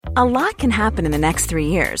A lot can happen in the next 3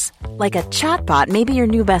 years. Like a chatbot may be your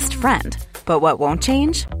new best friend. But what won't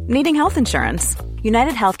change? Needing health insurance.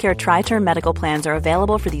 United Healthcare Tri-Term Medical Plans are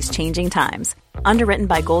available for these changing times. Underwritten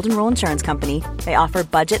by Golden Rule Insurance Company, they offer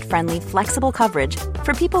budget-friendly, flexible coverage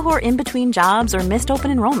for people who are in between jobs or missed open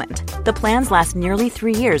enrollment. The plans last nearly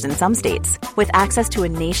 3 years in some states, with access to a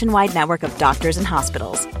nationwide network of doctors and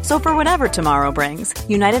hospitals. So for whatever tomorrow brings,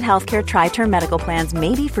 United Healthcare Tri-Term Medical Plans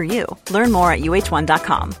may be for you. Learn more at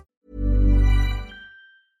uh1.com.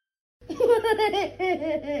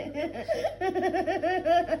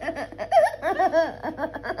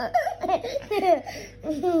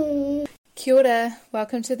 Kia ora,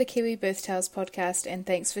 welcome to the Kiwi Birth Tales podcast and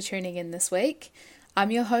thanks for tuning in this week. I'm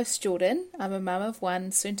your host Jordan. I'm a mum of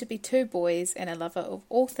one, soon to be 2 boys, and a lover of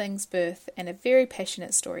all things birth and a very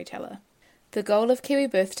passionate storyteller. The goal of Kiwi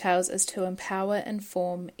Birth Tales is to empower,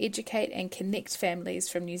 inform, educate and connect families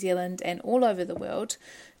from New Zealand and all over the world,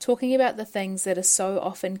 talking about the things that are so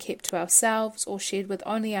often kept to ourselves or shared with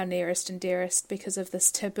only our nearest and dearest because of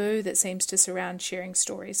this taboo that seems to surround sharing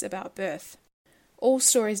stories about birth. All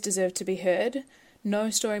stories deserve to be heard,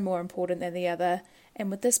 no story more important than the other,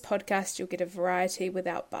 and with this podcast you'll get a variety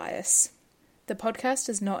without bias. The podcast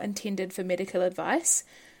is not intended for medical advice.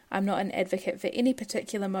 I'm not an advocate for any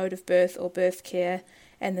particular mode of birth or birth care,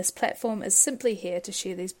 and this platform is simply here to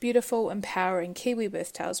share these beautiful, empowering Kiwi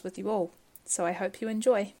birth tales with you all. So I hope you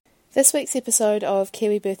enjoy. This week's episode of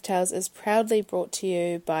Kiwi Birth Tales is proudly brought to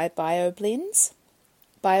you by BioBlends.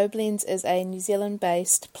 BioBlends is a New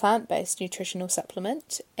Zealand-based, plant-based nutritional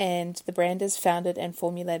supplement, and the brand is founded and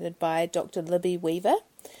formulated by Dr. Libby Weaver.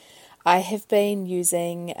 I have been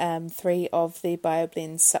using 3 of the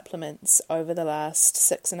BioBlends supplements over the last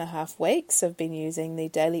 6.5 weeks. I've been using the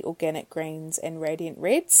Daily Organic Greens and Radiant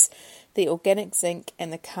Reds, the Organic Zinc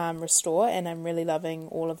and the Calm Restore, and I'm really loving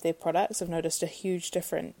all of their products. I've noticed a huge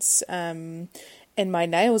difference in my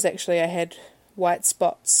nails. Actually, I had white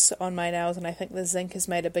spots on my nails and I think the zinc has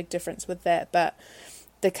made a big difference with that, but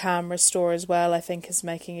the Calm Restore as well I think is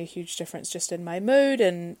making a huge difference just in my mood,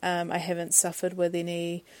 and I haven't suffered with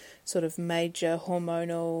any sort of major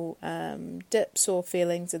hormonal dips or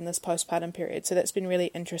feelings in this postpartum period, so that's been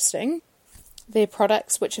really interesting. Their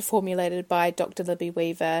products, which are formulated by Dr. Libby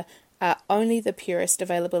Weaver, are only the purest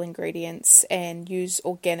available ingredients and use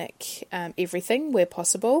organic everything where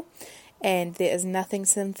possible, and there is nothing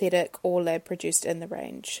synthetic or lab produced in the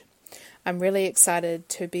range. I'm really excited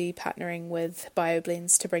to be partnering with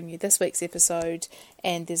BioBlends to bring you this week's episode,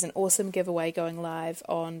 and there's an awesome giveaway going live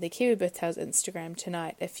on the Kiwi Birth Tales Instagram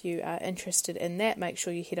tonight. If you are interested in that, make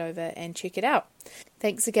sure you head over and check it out.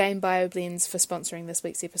 Thanks again BioBlends for sponsoring this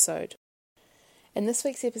week's episode. In this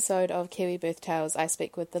week's episode of Kiwi Birth Tales, I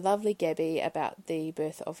speak with the lovely Gabby about the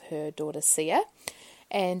birth of her daughter Sia.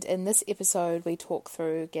 And in this episode, we talk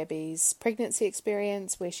through Gabby's pregnancy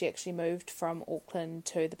experience, where she actually moved from Auckland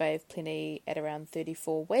to the Bay of Plenty at around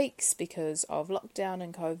 34 weeks because of lockdown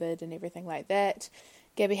and COVID and everything like that.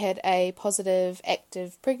 Gabby had a positive,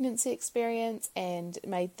 active pregnancy experience and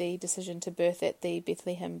made the decision to birth at the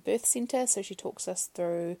Bethlehem Birth Centre. So she talks us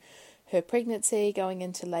through her pregnancy, going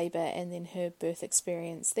into labour, and then her birth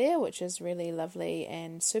experience there, which is really lovely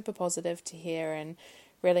and super positive to hear, and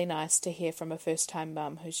really nice to hear from a first-time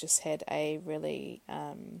mum who's just had a really,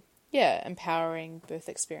 empowering birth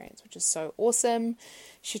experience, which is so awesome.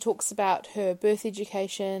 She talks about her birth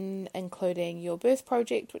education, including Your Birth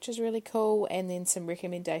Project, which is really cool, and then some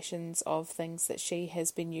recommendations of things that she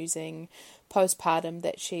has been using postpartum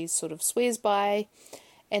that she sort of swears by.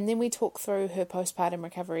 And then we talk through her postpartum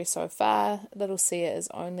recovery so far. Little Sia is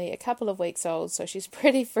only a couple of weeks old, so she's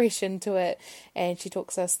pretty fresh into it. And she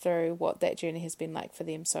talks us through what that journey has been like for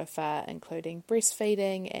them so far, including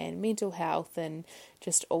breastfeeding and mental health and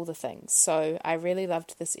just all the things. So I really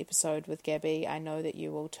loved this episode with Gabby. I know that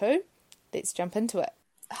you will too. Let's jump into it.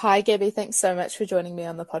 Hi, Gabby. Thanks so much for joining me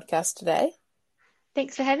on the podcast today.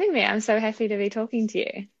 Thanks for having me. I'm so happy to be talking to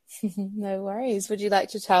you. No worries. Would you like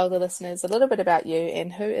to tell the listeners a little bit about you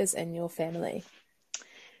and who is in your family?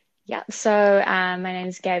 Yeah, so my name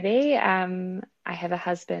is Gabby. I have a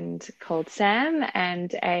husband called Sam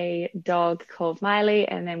and a dog called Miley,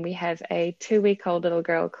 and then we have a 2-week-old little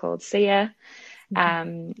girl called Sia.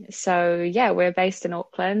 We're based in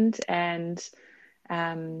Auckland, and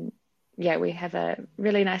we have a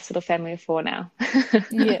really nice little family of 4 now.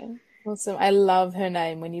 Yeah. Awesome. I love her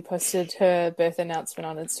name. When you posted her birth announcement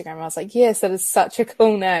on Instagram, I was like, yes, that is such a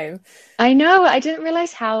cool name. I know. I didn't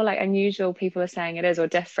realize how unusual people are saying it is, or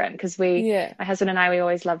different, because my husband and I, we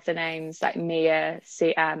always love the names like Mia,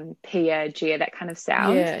 Pia, Gia, that kind of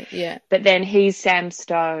sound. Yeah. But then he's Sam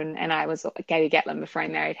Stone and I was Gabby Gatlin before I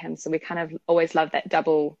married him. So we kind of always love that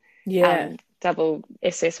double Yeah. double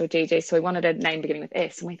SS or GG. So we wanted a name beginning with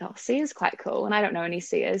S, and we thought C is quite cool. And I don't know any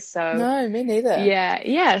C's, so No, me neither.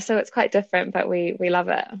 yeah. So it's quite different, but we love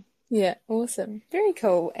it. Yeah, awesome. Very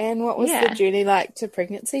cool. And what was the Yeah. journey like to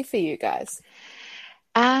pregnancy for you guys?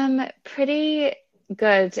 Pretty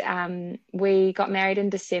good. We got married in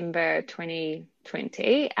December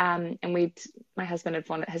 2020. And my husband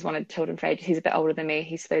has wanted children for ages. He's a bit older than me.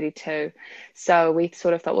 He's 32. So we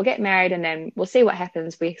sort of thought we'll get married and then we'll see what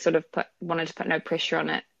happens. We sort of wanted to put no pressure on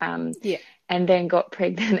it. Yeah. And then got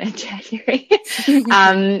pregnant in January.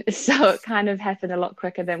 So it kind of happened a lot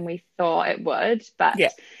quicker than we thought it would. But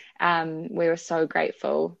we were so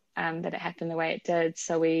grateful that it happened the way it did.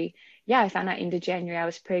 So I found out end of January I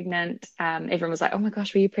was pregnant. Everyone was like, "Oh my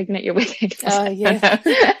gosh, were you pregnant at your wedding?" Oh, yeah.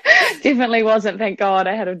 Definitely wasn't, thank God.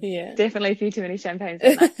 I had definitely a few too many champagnes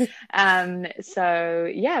that night.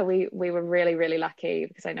 So yeah, we were really, really lucky,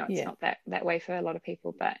 because I know it's not that way for a lot of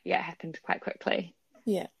people, but yeah, it happened quite quickly.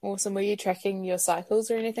 Yeah, awesome. Were you tracking your cycles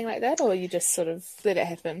or anything like that, or you just sort of let it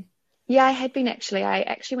happen? Yeah, I had been actually. I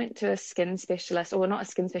actually went to a skin specialist, or not a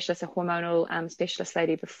skin specialist, a hormonal specialist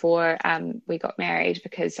lady before we got married,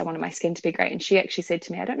 because I wanted my skin to be great. And she actually said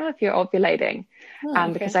to me, "I don't know if you're ovulating,"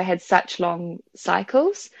 because I had such long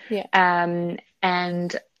cycles. Yeah.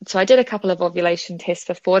 And so I did a couple of ovulation tests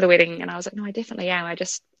before the wedding, and I was like, "No, I definitely am. I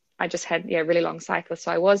just had really long cycles."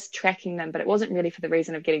 So I was tracking them, but it wasn't really for the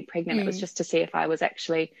reason of getting pregnant. It was just to see if I was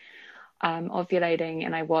actually ovulating,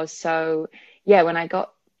 and I was. So yeah, when I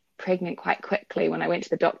got pregnant quite quickly, when I went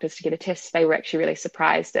to the doctors to get a test, they were actually really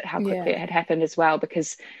surprised at how quickly it had happened as well,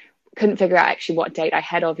 because couldn't figure out actually what date I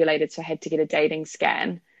had ovulated, so I had to get a dating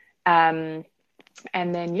scan. And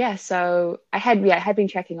then so I had been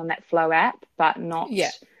tracking on that Flow app, but not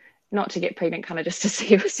to get pregnant, kind of just to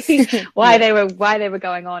see why they were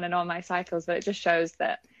going on and on my cycles. But it just shows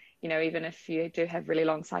that, you know, even if you do have really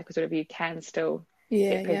long cycles, whatever, you can still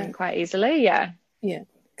get pregnant quite easily. Yeah.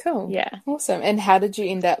 Cool. Yeah. Awesome. And how did you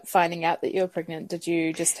end up finding out that you were pregnant? Did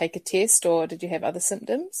you just take a test, or did you have other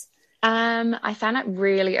symptoms? I found out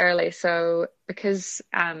really early. So because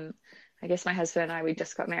I guess my husband and I, we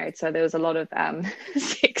just got married, so there was a lot of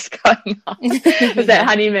sex going on. It was that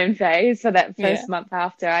honeymoon phase for that first month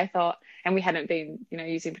after. I thought, and we hadn't been,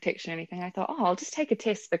 using protection or anything. I thought, I'll just take a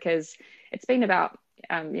test, because it's been about,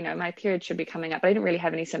 my period should be coming up, but I didn't really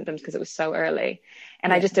have any symptoms because it was so early.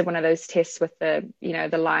 And I just did one of those tests with the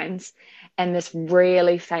lines, and this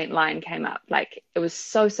really faint line came up. Like, it was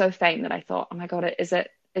so faint that I thought, oh my God, is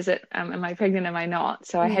it, am I pregnant? Am I not?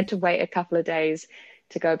 So I had to wait a couple of days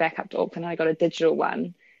to go back up to Auckland. I got a digital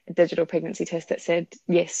pregnancy test that said,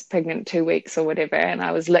 yes, pregnant 2 weeks or whatever. And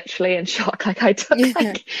I was literally in shock. Like, I took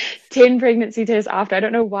 10 pregnancy tests after. I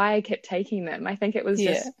don't know why I kept taking them. I think it was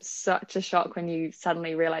just such a shock when you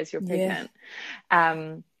suddenly realize you're pregnant.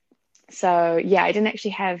 So yeah, I didn't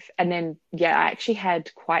actually have, and then I actually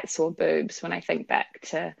had quite sore boobs. When I think back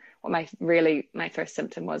to what my first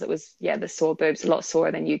symptom was, it was the sore boobs, a lot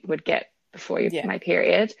sorer than you would get before my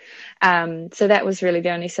period. So that was really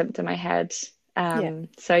the only symptom I had. So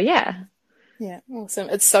awesome.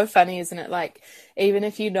 It's so funny, isn't it? Like, even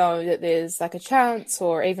if you know that there's like a chance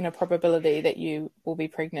or even a probability that you will be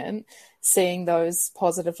pregnant, seeing those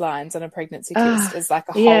positive lines on a pregnancy test is like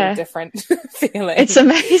a whole different feeling. It's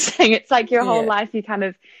amazing. It's like your whole life you kind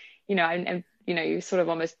of, and you sort of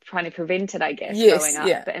almost trying to prevent it, I guess, growing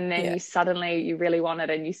up. And then you suddenly, you really want it,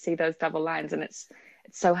 and you see those double lines, and it's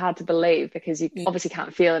so hard to believe, because you obviously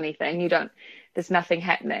can't feel anything. There's nothing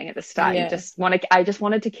happening at the start. I just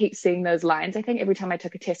wanted to keep seeing those lines. I think every time I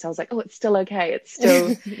took a test, I was like, oh, it's still okay. It's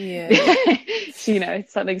still,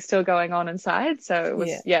 something's still going on inside. So it was,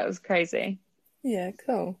 it was crazy. Yeah,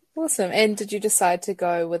 cool. Awesome. And did you decide to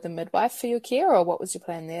go with a midwife for your care, or what was your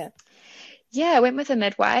plan there? Yeah, I went with a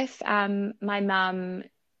midwife. My mum,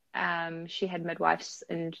 she had midwives,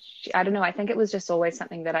 and I don't know, I think it was just always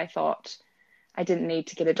something that I thought I didn't need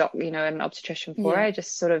to get an obstetrician for. I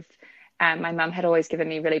just sort of, my mum had always given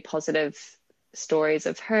me really positive stories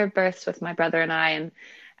of her births with my brother and I,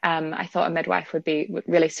 and I thought a midwife would be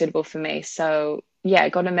really suitable for me. So I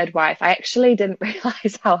got a midwife. I actually didn't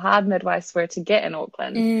realize how hard midwives were to get in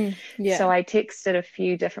Auckland. So I texted a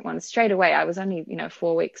few different ones straight away. I was only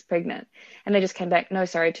 4 weeks pregnant, and they just came back, no,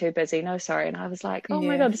 sorry, too busy, no, sorry. And I was like, oh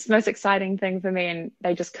my God, this is the most exciting thing for me. And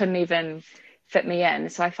they just couldn't even fit me in.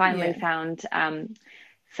 So I finally found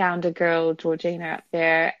a girl, Georgina, up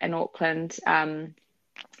there in Auckland. And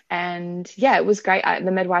it was great.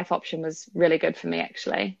 The midwife option was really good for me,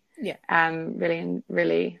 actually.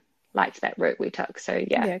 Really liked that route we took. So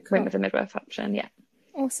cool. Went with the midwife option.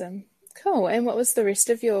 Awesome. Cool. And what was the rest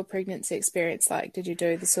of your pregnancy experience like? Did you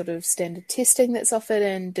do the sort of standard testing that's offered,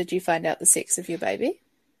 and did you find out the sex of your baby?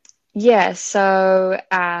 Yeah, so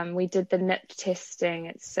we did the NIP testing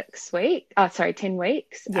at 10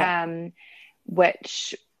 weeks, Yeah.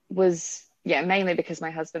 which was, mainly because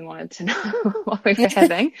my husband wanted to know what we were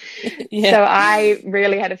having. Yeah. So I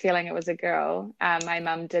really had a feeling it was a girl. My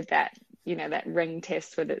mum did that, that ring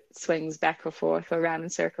test where it swings back or forth or around in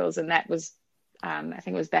circles, and that was, I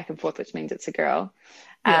think it was back and forth, which means it's a girl.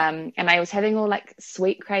 Yeah. And I was having all like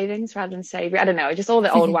sweet cravings rather than savory. I don't know, just all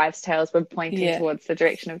the old wives' tales were pointing towards the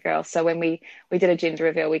direction of girls. So when we did a gender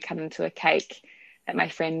reveal, we cut into a cake that my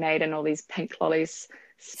friend made, and all these pink lollies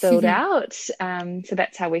spilled out. So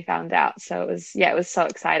that's how we found out. So it was so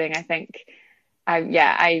exciting. I think I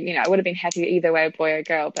would have been happy either way, a boy or a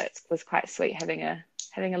girl, but it was quite sweet having a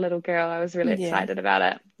little girl. I was really excited about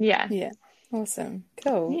it. Yeah. Awesome.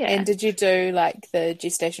 Cool. Yeah. And did you do like the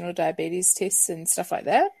gestational diabetes tests and stuff like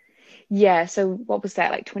that? Yeah. So what was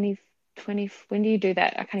that, like 2020? When do you do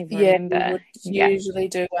that? I can't even remember. We would usually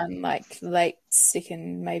do one like late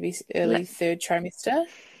second, maybe early third trimester.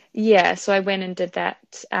 Yeah. So I went and did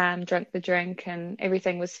that, drank the drink, and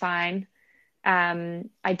everything was fine.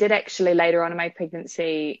 I did actually later on in my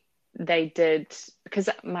pregnancy, they did, because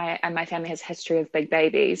my family has a history of big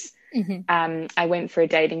babies. I went for a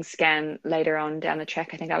dating scan later on down the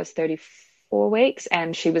track. I think I was 34 weeks,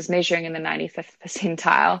 and she was measuring in the 95th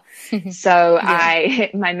percentile. So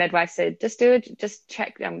my midwife said, just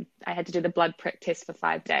check. I had to do the blood prick test for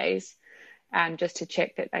 5 days, just to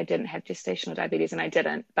check that I didn't have gestational diabetes, and I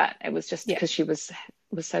didn't, but it was just because she was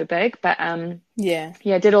so big. But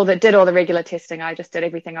did all the regular testing. I just did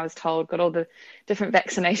everything I was told, got all the different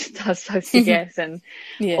vaccinations I was supposed to get, and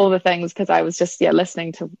all the things, because I was just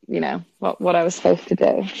listening to what I was supposed to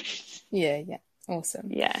do.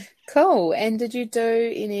 Awesome. Cool. And did you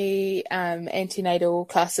do any antenatal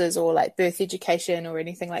classes or like birth education or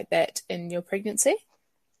anything like that in your pregnancy?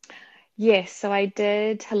 Yes, so I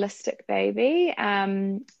did Holistic Baby,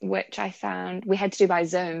 which I found we had to do by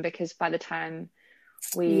Zoom, because by the time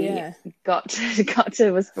we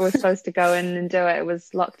was supposed to go in and do it, it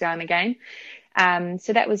was locked down again.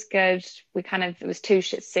 So that was good. It was 2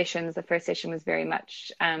 sessions. The first session was very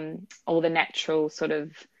much all the natural sort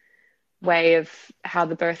of way of how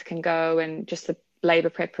the birth can go, and just the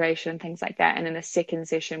labor preparation and things like that. And then the second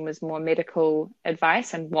session was more medical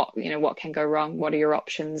advice and what can go wrong, what are your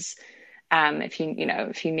options, if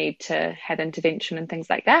you need to have intervention and things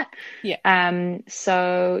like that.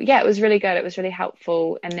 So it was really good. It was really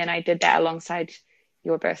helpful. And then I did that alongside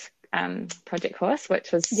your birth project course,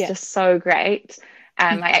 which was just so great.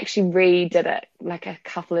 I actually redid it like a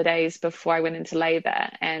couple of days before I went into labor,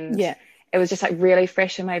 and it was just like really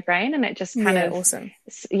fresh in my brain, and it just kind of awesome.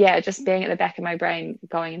 Just being at the back of my brain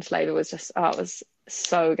going into labor was just, it was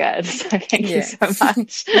so good. So thank you so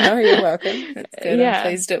much. No, you're welcome. That's good. I'm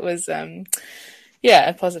pleased it was a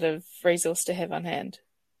positive resource to have on hand.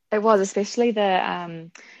 It was, especially the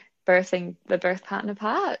birth partner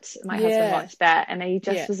part. My husband watched that, and he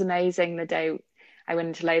just was amazing the day I went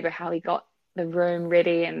into labor, how he got the room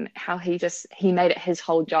ready, and how he made it his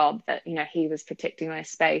whole job that he was protecting my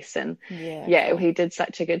space, and he did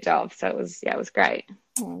such a good job. So it was great.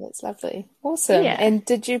 Oh, that's lovely. Awesome. And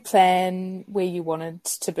did you plan where you wanted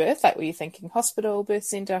to birth? Like, were you thinking hospital, birth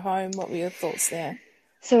centre, home? What were your thoughts there?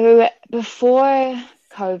 So before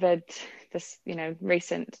COVID, this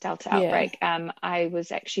recent Delta outbreak, I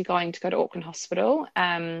was actually going to go to Auckland Hospital.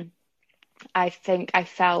 I think I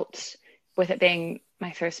felt, with it being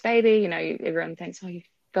my first baby, everyone thinks, you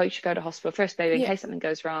should go to hospital, first baby, in case something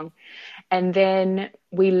goes wrong. And then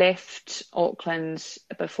we left Auckland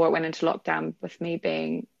before it went into lockdown, with me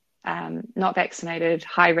being not vaccinated,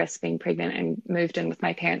 high risk, being pregnant, and moved in with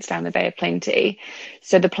my parents down the Bay of Plenty.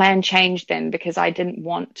 So the plan changed then, because I didn't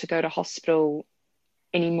want to go to hospital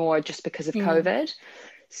anymore just because of COVID.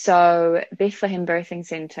 So Bethlehem Birthing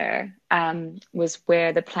Centre was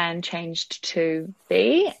where the plan changed to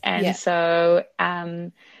be. And so,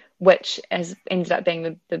 which has ended up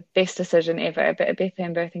being the best decision ever. But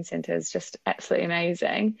Bethlehem Birthing Centre is just absolutely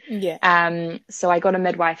amazing. So I got a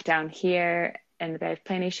midwife down here in the Bay of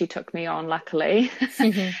Plenty. She took me on, luckily.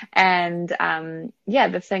 And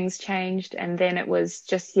the things changed. And then it was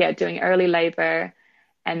just, doing early labour,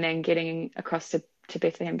 and then getting across to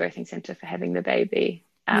Bethlehem Birthing Centre for having the baby.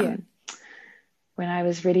 When I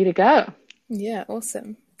was ready to go. Yeah,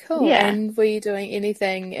 awesome. Cool. Yeah. And were you doing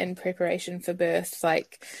anything in preparation for birth,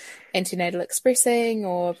 like antenatal expressing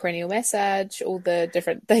or perineal massage, all the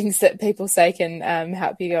different things that people say can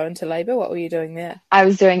help you go into labour? What were you doing there? I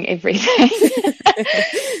was doing everything.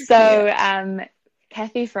 So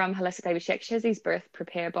Kathy from Holistic Baby, she actually has these birth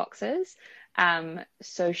prepare boxes. So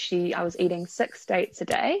I was eating 6 dates a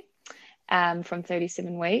day from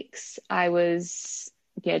 37 weeks. I was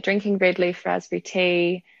drinking red leaf raspberry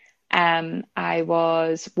tea. I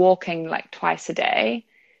was walking like twice a day.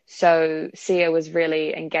 So Sia was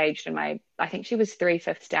really engaged in I think she was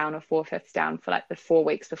 3/5 down or 4/5 down for like the 4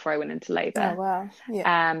 weeks before I went into labor. Oh, wow.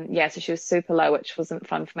 Yeah. So she was super low, which wasn't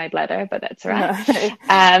fun for my bladder, but that's all right.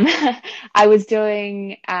 No. I was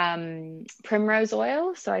doing primrose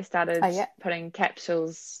oil. So I started putting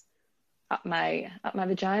capsules up my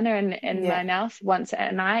vagina and in my mouth once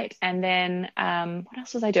at night. And then what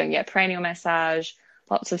else was I doing? Perineal massage,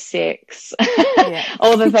 lots of sex,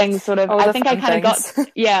 all the things sort of. I think I kind of got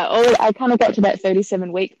I kind of got to that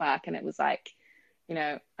 37-week mark, and it was like,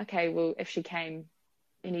 okay, well, if she came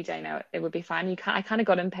any day now, it would be fine. I kind of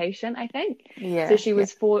got impatient, I think. So she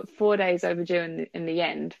was 4 days overdue in the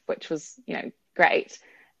end, which was great.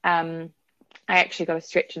 I actually got a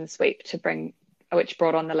stretch and sweep which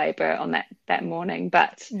brought on the labor on that morning.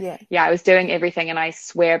 But I was doing everything, and I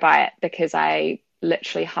swear by it, because I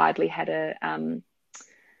literally hardly had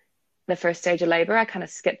the first stage of labor. I kind of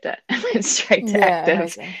skipped it and went straight to active.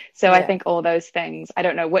 Amazing. So I think all those things, I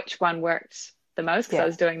don't know which one worked the most, because I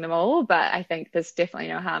was doing them all, but I think there's definitely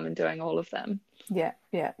no harm in doing all of them. No,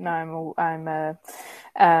 I'm a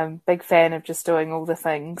big fan of just doing all the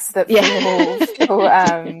things that people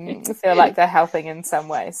feel like they're helping in some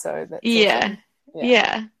way. So that's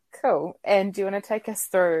cool. And do you want to take us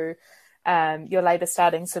through your labour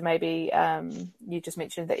starting? So maybe you just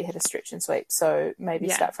mentioned that you had a stretch and sweep, so maybe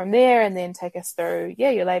start from there and then take us through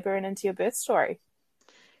your labour and into your birth story.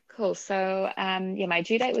 Cool. So my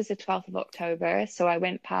due date was the 12th of October, so I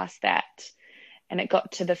went past that, and it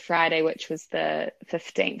got to the Friday, which was the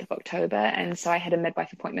 15th of October, and so I had a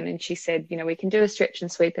midwife appointment, and she said, we can do a stretch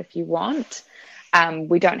and sweep if you want.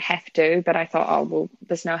 We don't have to, but I thought,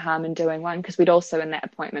 there's no harm in doing one, because we'd also in that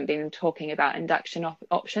appointment been talking about induction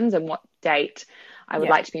options and what date I would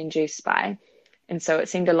like to be induced by. And so it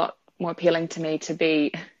seemed a lot more appealing to me to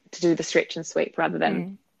do the stretch and sweep rather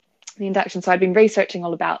than the induction. So I'd been researching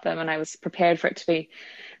all about them, and I was prepared for it to be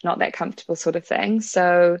not that comfortable sort of thing.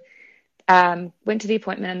 So went to the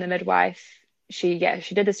appointment, and the midwife, she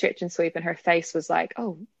did the stretch and sweep, and her face was like,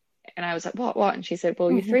 oh. And I was like, what? And she said,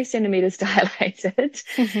 well, you're 3 centimeters dilated.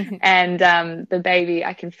 And the baby,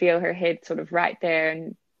 I can feel her head sort of right there.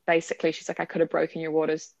 And basically she's like, I could have broken your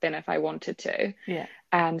waters then if I wanted to.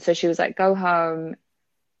 So she was like, go home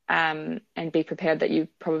and be prepared that you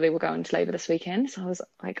probably will go into labor this weekend. So I was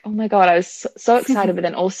like, oh my God, I was so excited, but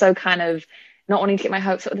then also kind of not wanting to get my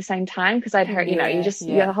hopes up at the same time, because I'd heard,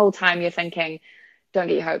 the whole time you're thinking, don't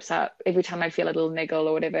get your hopes up. Every time I'd feel a little niggle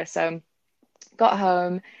or whatever. So got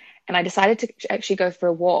home, and I decided to actually go for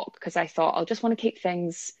a walk, because I thought I'll just want to keep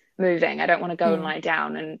things moving. I don't want to go and lie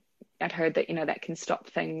down. And I'd heard that, that can stop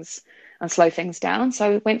things and slow things down.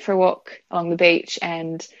 So I went for a walk along the beach,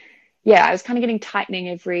 and I was kind of getting tightening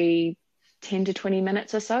every 10 to 20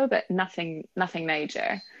 minutes or so, but nothing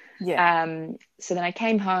major. So then I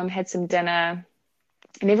came home, had some dinner,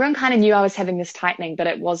 and everyone kind of knew I was having this tightening, but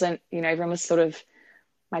it wasn't, everyone was sort of,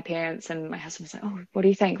 my parents and my husband was like, oh, what do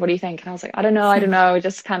you think? And I was like, I don't know,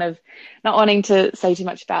 just kind of not wanting to say too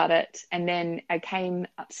much about it. And then I came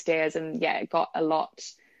upstairs, and it got a lot.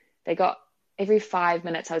 They got every 5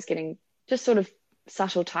 minutes I was getting just sort of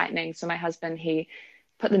subtle tightening. So my husband, he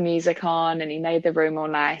put the music on, and he made the room all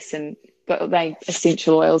nice, and got my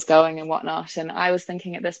essential oils going and whatnot. And I was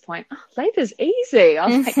thinking at this point, labor's easy. I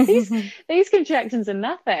was like, these contractions are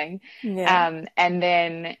nothing. And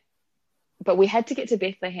then, but we had to get to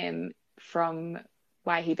Bethlehem from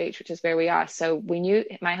Waihi Beach, which is where we are. So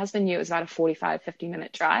my husband knew it was about a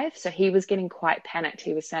 50-minute drive. So he was getting quite panicked.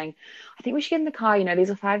 He was saying, I think we should get in the car. These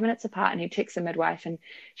are 5 minutes apart. And he texted the midwife, and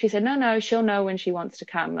she said, no, she'll know when she wants to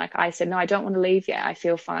come. Like I said, no, I don't want to leave yet. I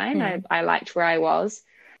feel fine. I liked where I was.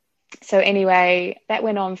 So anyway, that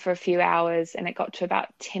went on for a few hours, and it got to about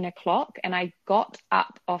 10 o'clock, and I got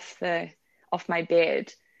up off my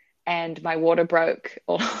bed, and my water broke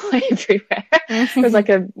all everywhere. It was like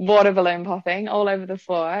a water balloon popping all over the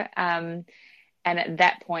floor. And at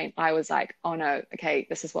that point I was like, oh no, okay,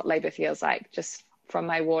 this is what labor feels like. Just from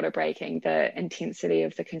my water breaking, the intensity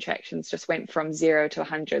of the contractions just went from 0 to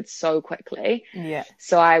 100 so quickly.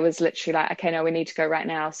 So I was literally like, okay, no, we need to go right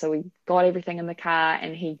now. So we got everything in the car,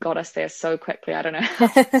 and he got us there so quickly. I don't know how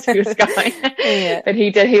fast he was going. But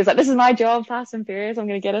he did. He was like, this is my job, fast and furious, I'm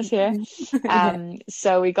going to get us here.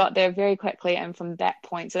 So we got there very quickly, and from that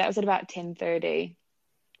point, so that was at about 10:30.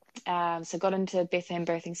 So got into Bethlehem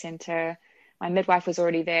Birthing Centre. My midwife was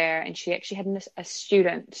already there, and she actually had a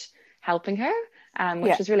student helping her.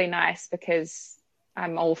 which was really nice because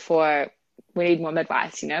I'm all for, we need more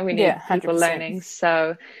midwives, we need people 100%. learning.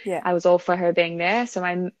 So I was all for her being there. So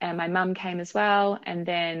my mum came as well. And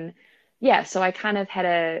then, so I kind of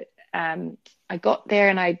had I got there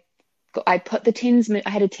and I put I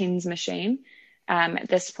had a TENS machine at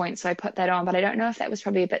this point. So I put that on, but I don't know if that was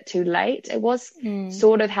probably a bit too late. It was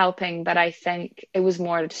sort of helping, but I think it was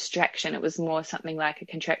more a distraction. It was more something like a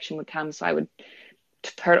contraction would come. So I would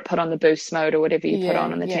put on the boost mode or whatever you put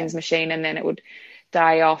on the TENS machine, and then it would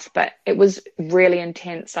die off. But it was really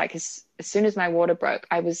intense. Like as soon as my water broke,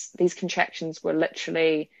 these contractions were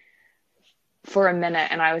literally for a minute,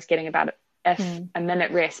 and I was getting about a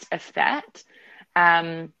minute rest, if that.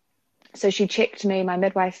 So she checked me, my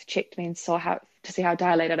midwife checked me and to see how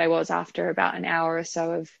dilated I was after about an hour or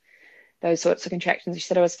so of those sorts of contractions. She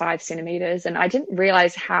said I was 5 centimeters, and I didn't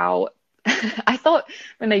realize how I thought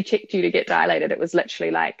when they checked you to get dilated, it was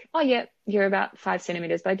literally like, oh yeah, you're about 5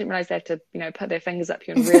 centimeters, but I didn't realize they have to, put their fingers up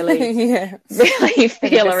you and really, really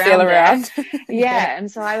feel around.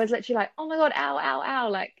 And so I was literally like, oh my God, ow, ow, ow.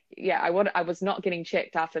 Like, I was not getting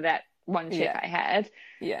checked after that one check I had.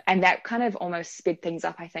 And that kind of almost sped things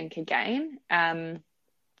up, I think, again.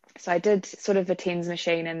 So I did sort of a TENS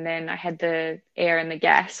machine, and then I had the air and the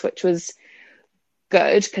gas, which was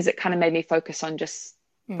good because it kind of made me focus on just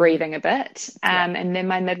breathing a bit. And then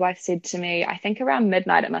my midwife said to me, I think around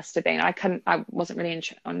midnight it must have been, I wasn't really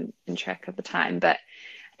in track of the time, but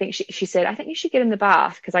I think she said, I think you should get in the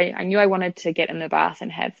bath, because I knew I wanted to get in the bath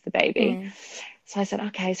and have the baby. So I said,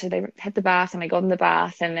 okay. So they had the bath, and I got in the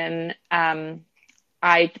bath, and then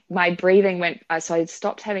my breathing went, so I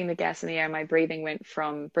stopped having the gas in the air, and my breathing went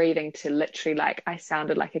from breathing to literally like I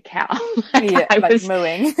sounded like a cow. I was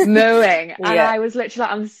mooing. And I was literally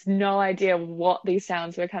like, I have no idea what these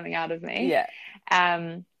sounds were coming out of me.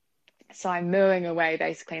 So I'm mooing away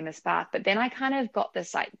basically in this bath, but then I kind of got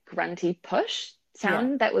this like grunty push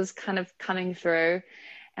sound that was kind of coming through.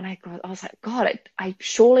 And I was like, God, I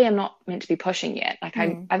surely am not meant to be pushing yet. Like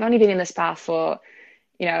I've only been in this bath for,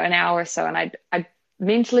 an hour or so. And I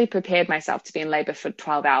mentally prepared myself to be in labor for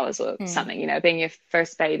 12 hours or something, being your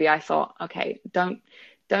first baby. I thought, okay, don't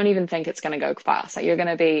even think it's going to go fast. Like you're going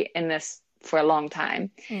to be in this for a long time.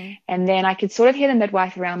 And then I could sort of hear the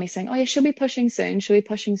midwife around me saying, oh yeah, she'll be pushing soon.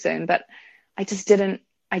 But I just didn't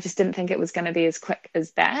think it was going to be as quick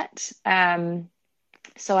as that.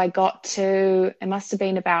 So I got to, it must have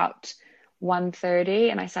been about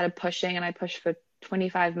 1:30, and I started pushing, and I pushed for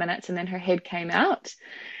 25 minutes, and then her head came out.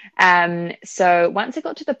 So once I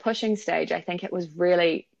got to the pushing stage, I think it was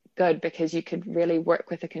really good, because you could really work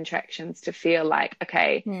with the contractions to feel like,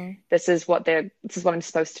 okay, this is what I'm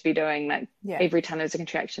supposed to be doing. Like every time there's a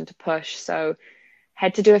contraction to push. So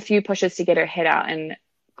had to do a few pushes to get her head out, and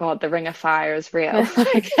God, the ring of fire is real.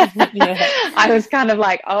 I was kind of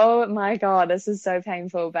like, oh my God, this is so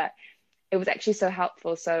painful, but it was actually so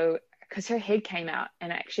helpful. So, because her head came out,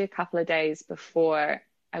 and actually a couple of days before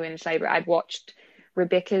I went into labor, I'd watched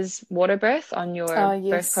Rebecca's water birth on your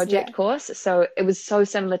birth project course. So it was so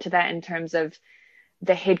similar to that in terms of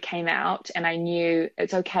the head came out, and I knew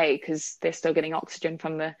it's okay because they're still getting oxygen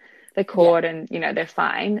from the cord, and they're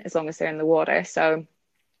fine as long as they're in the water. So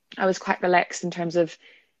I was quite relaxed in terms of,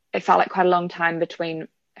 it felt like quite a long time between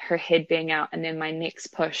her head being out and then my next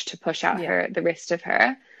push to push out the rest of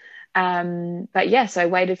her. But so I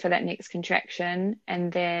waited for that next contraction,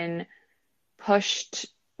 and then pushed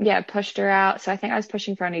her out. So I think I was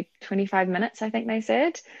pushing for only 25 minutes, I think they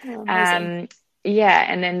said. And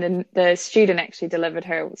then the student actually delivered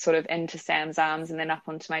her sort of into Sam's arms and then up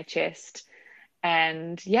onto my chest.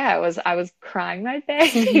 And I was crying my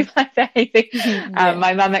baby.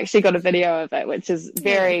 My mum actually got a video of it, which is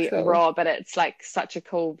very raw, but it's like such a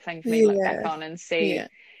cool thing for me to look back on and see.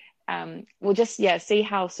 See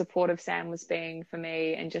how supportive Sam was being for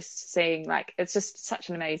me, and just seeing, like, it's just such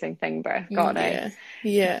an amazing thing, bro. God, I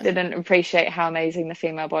didn't appreciate how amazing the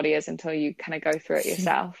female body is until you kind of go through it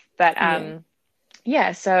yourself. But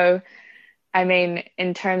so I mean,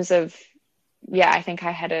 in terms of I think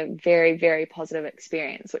I had a very, very positive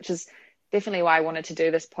experience, which is definitely why I wanted to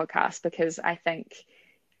do this podcast, because I think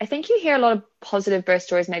you hear a lot of positive birth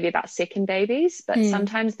stories maybe about second babies, but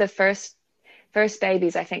sometimes the first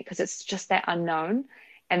babies, I think, because it's just that unknown,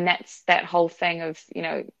 and that's that whole thing of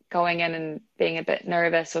going in and being a bit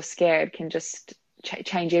nervous or scared can just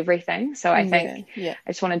change everything. So I think I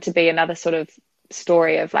just wanted to be another sort of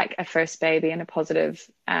story of like a first baby and a positive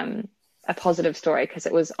story, because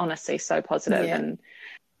it was honestly so positive. And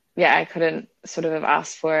I couldn't sort of have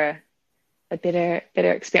asked for a better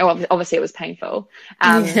experience. Well, obviously it was painful,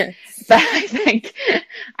 but I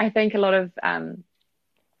think a lot of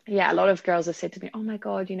yeah, a lot of girls have said to me, oh my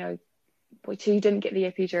God, you know, so you didn't get the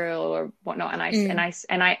epidural or whatnot.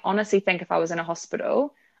 And I honestly think if I was in a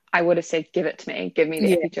hospital, I would have said, give it to me, give me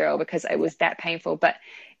the epidural, because it was that painful. But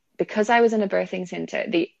because I was in a birthing center,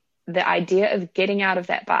 the idea of getting out of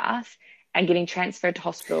that bath and getting transferred to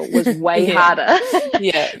hospital was way harder,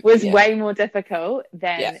 way more difficult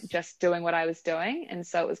than just doing what I was doing. And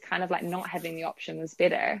so it was kind of like not having the option was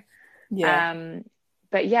better.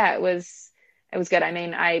 But yeah, it was good. I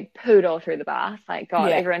mean, I pooed all through the bath. Like, God,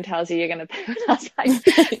 everyone tells you you're going to poo. And I was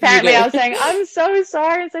like, apparently I was saying, I'm so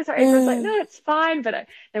sorry. I'm so sorry. Everyone's like, no, it's fine. But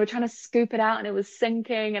they were trying to scoop it out and it was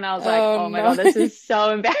sinking. And I was like, oh my God, this is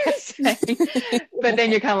so embarrassing. But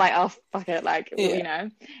then you're kind of like, oh, fuck it. Like, you know.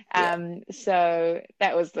 So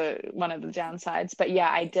that was one of the downsides. But yeah,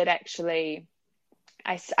 I did actually,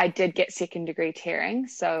 I did get second degree tearing.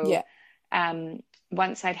 So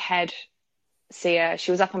once I'd had Sia,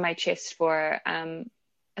 she was up on my chest for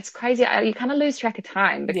it's crazy, you kind of lose track of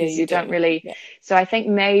time because you don't really so I think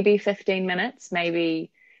maybe 15 minutes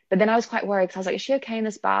maybe, but then I was quite worried because I was like, is she okay in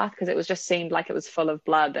this bath, because it was just seemed like it was full of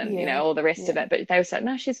blood and you know all the rest of it, but they were like,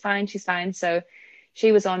 no, she's fine. So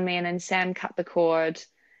she was on me, and then Sam cut the cord,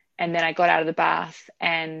 and then I got out of the bath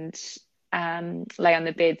and lay on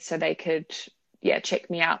the bed so they could check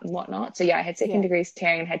me out and whatnot. So I had second degrees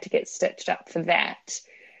tearing and had to get stitched up for that,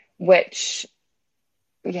 which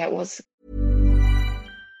it was.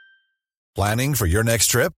 Planning for your next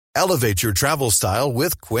trip? Elevate your travel style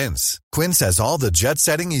with Quince. Quince has all the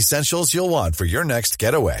jet-setting essentials you'll want for your next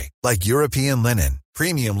getaway, like European linen,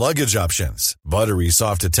 premium luggage options, buttery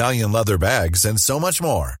soft Italian leather bags, and so much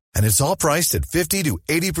more. And it's all priced at 50 to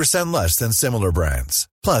 80% less than similar brands.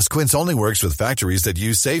 Plus, Quince only works with factories that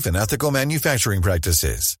use safe and ethical manufacturing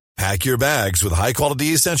practices. Pack your bags with high-quality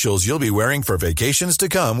essentials you'll be wearing for vacations to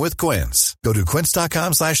come with Quince. Go to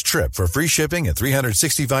quince.com/trip for free shipping and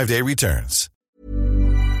 365-day returns.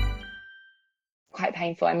 Quite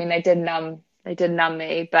painful. I mean, they did numb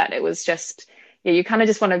me, but it was just, you kind of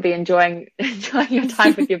just want to be enjoying your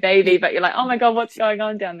time with your baby, but you're like, oh my God, what's going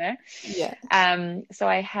on down there? So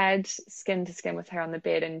I had skin to skin with her on the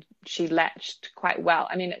bed, and she latched quite well.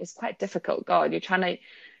 I mean, it was quite difficult. God, you're trying to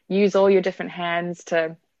use all your different hands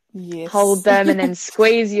to hold them and then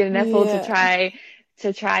squeeze your nipple to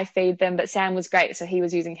try feed them. But Sam was great, so he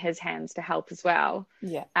was using his hands to help as well.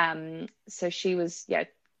 So she was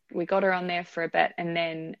we got her on there for a bit, and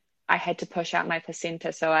then I had to push out my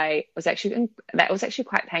placenta, so that was actually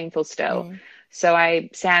quite painful still. So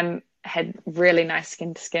Sam had really nice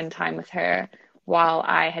skin to skin time with her while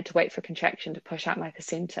I had to wait for contraction to push out my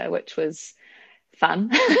placenta, which was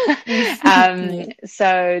fun.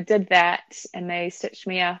 So did that, and they stitched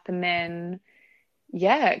me up, and then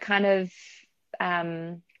kind of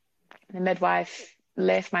the midwife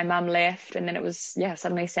left, my mum left, and then it was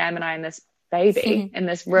suddenly Sam and I and this baby in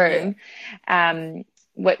this room,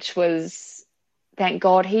 which was, thank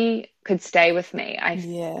God he could stay with me.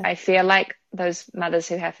 I feel like those mothers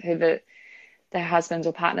who their husbands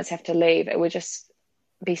or partners have to leave, it would just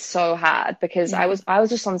be so hard, because I was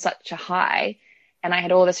just on such a high, and I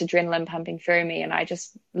had all this adrenaline pumping through me, and I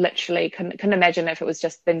just literally couldn't imagine if it was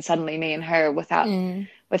just been suddenly me and her without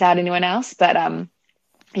anyone else. But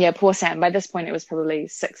poor Sam. By this point, it was probably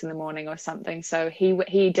 6 a.m. or something. So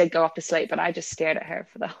he did go off to sleep, but I just stared at her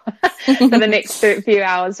for the next few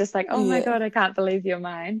hours, just like, oh my God, I can't believe you're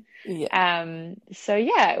mine. So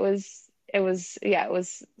it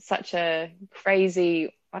was such a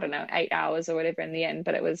crazy, I don't know, 8 hours or whatever in the end,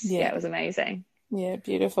 but it was it was amazing. Yeah,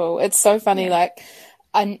 beautiful. It's so funny. Like,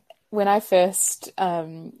 when I first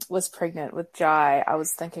was pregnant with Jai, I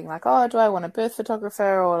was thinking like, oh, do I want a birth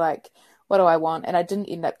photographer, or like, what do I want? And I didn't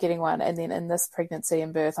end up getting one. And then in this pregnancy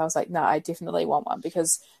and birth, I was like, no, I definitely want one,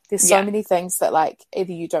 because there's so many things that like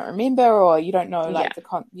either you don't remember or you don't know, like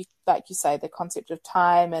like you say, the concept of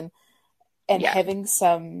time, and having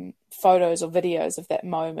some photos or videos of that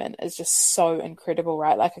moment is just so incredible,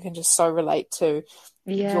 right? Like, I can just so relate to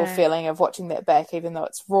your feeling of watching that back, even though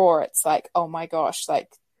it's raw. It's like, oh my gosh, like,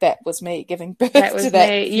 that was me giving birth to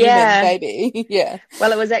that human baby.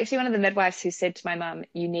 Well, it was actually one of the midwives who said to my mum,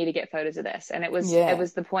 you need to get photos of this. And it was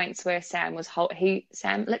the points where Sam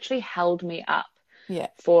literally held me up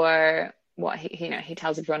for what he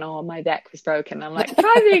tells everyone, oh, my back was broken. I'm like,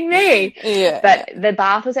 driving me. But the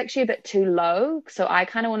bath was actually a bit too low, so I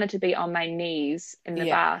kind of wanted to be on my knees in the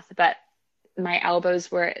bath, but my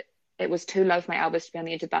elbows were, it was too low for my elbows to be on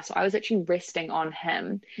the edge of the bath, so I was actually resting on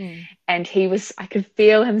him, and I could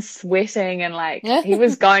feel him sweating, and like he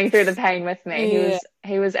was going through the pain with me.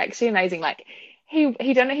 He was actually amazing. Like,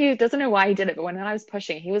 he doesn't know why he did it, but when I was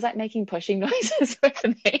pushing, he was like making pushing noises with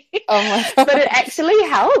me. Oh my God. But it actually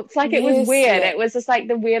helped. Like it was Yes, weird. yeah. It was just like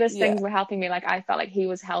the weirdest Yeah. things were helping me. Like I felt like he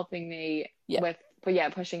was helping me Yeah. with, but yeah,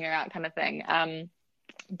 pushing her out kind of thing.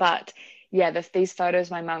 But yeah, these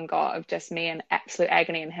photos my mum got of just me in absolute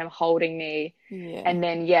agony and him holding me. Yeah. And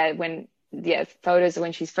then photos of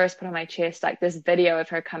when she's first put on my chest, like this video of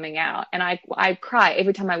her coming out, and I cry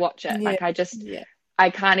every time I watch it. Yeah. Like I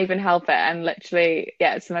can't even help it. And literally,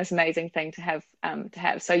 yeah, it's the most amazing thing to have.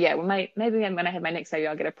 So yeah, maybe when I have my next baby,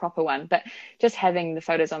 I'll get a proper one. But just having the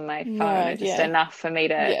photos on my phone are just enough for me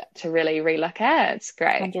to really relook at. It's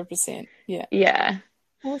great. 100%. Yeah. Yeah.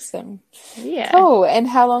 Awesome. Yeah. Cool. And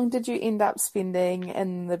how long did you end up spending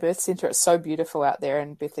in the birth center? It's so beautiful out there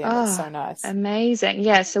in Bethlehem. It's so nice. Amazing.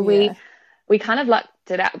 Yeah. So we kind of lucked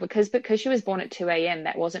it out because she was born at 2 a.m.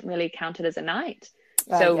 That wasn't really counted as a night.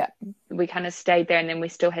 So we kind of stayed there, and then we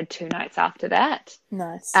still had 2 nights after that.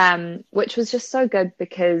 Nice. Which was just so good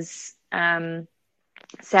because Sam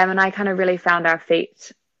and I kind of really found our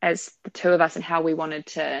feet as the two of us and how we wanted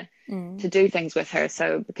to do things with her.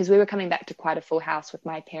 So because we were coming back to quite a full house with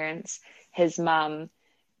my parents, his mum,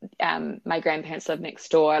 my grandparents lived next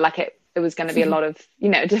door. Like it was going to be a lot of,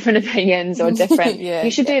 different opinions or different,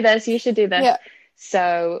 you should do this, you should do this. Yeah.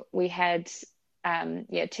 So we had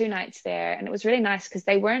 2 nights there, and it was really nice because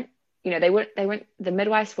they weren't the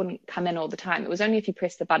midwives wouldn't come in all the time. It was only if you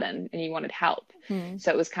pressed the button and you wanted help.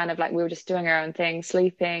 So it was kind of like we were just doing our own thing,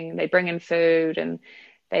 sleeping. They'd bring in food and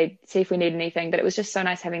they'd see if we need anything. But it was just so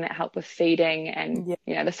nice having that help with feeding and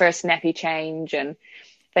the first nappy change and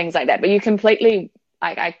things like that. But you completely,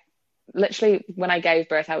 I literally, when I gave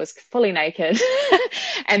birth, I was fully naked.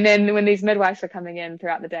 And then when these midwives were coming in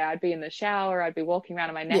throughout the day, I'd be in the shower, I'd be walking around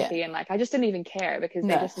in my nappy, and I just didn't even care because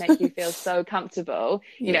they just make you feel so comfortable.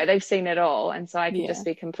 They've seen it all. And so I could just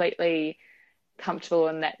be completely comfortable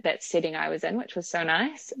in that setting I was in, which was so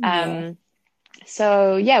nice.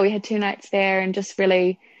 So we had 2 nights there and just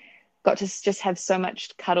really got to just have so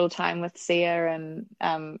much cuddle time with Sia and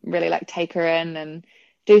really take her in and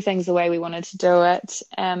do things the way we wanted to do it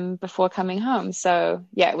before coming home. So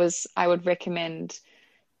I would recommend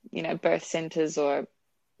birth centers or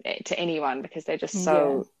to anyone because they're just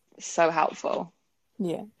so helpful.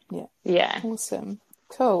 Yeah. Awesome.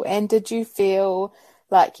 Cool. And did you feel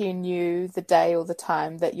like you knew the day or the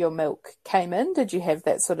time that your milk came in? Did you have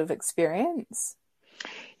that sort of experience?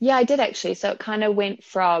 Yeah, I did actually. So it kind of went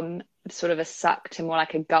from sort of a suck to more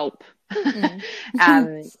like a gulp.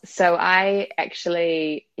 So I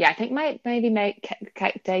actually, I think maybe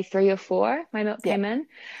day 3 or 4, my milk came in.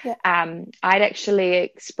 I'd actually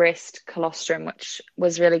expressed colostrum, which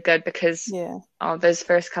was really good because those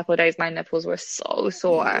first couple of days my nipples were so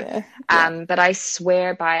sore. But I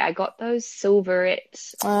swear I got those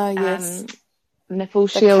Silverette nipple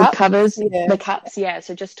shield covers, the cups,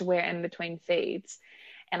 so just to wear in between feeds.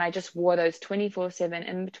 And I just wore those 24/7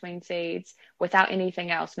 in between feeds without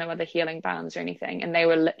anything else, no other healing balms or anything. And they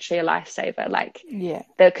were literally a lifesaver.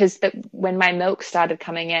 Because when my milk started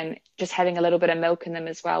coming in, just having a little bit of milk in them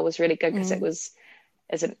as well was really good because it was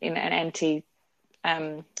as an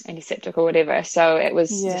antiseptic or whatever. So it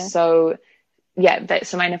was just so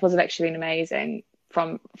my nipples have actually been amazing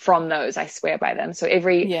from those. I swear by them. So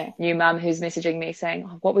every new mum who's messaging me saying,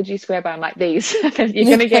 what would you swear by? I'm like, these. If you're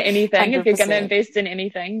going to get anything, if you're going to invest in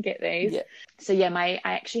anything, get these. So I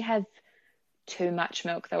actually have too much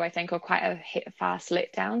milk though, I think, or quite a fast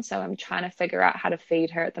letdown. So I'm trying to figure out how to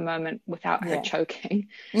feed her at the moment without her choking.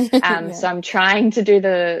 So I'm trying to do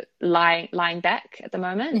the lying back at the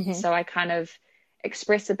moment. So I kind of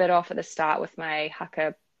express a bit off at the start with my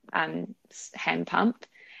Haka hand pump.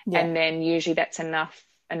 And then usually that's enough,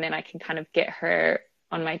 and then I can kind of get her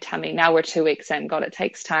on my tummy. Now we're 2 weeks in. God, it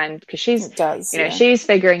takes time because she's she's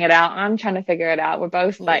figuring it out. I'm trying to figure it out. We're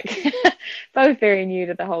both both very new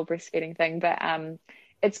to the whole breastfeeding thing, but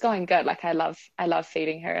it's going good. I love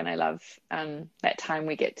feeding her, and I love that time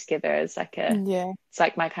we get together as it's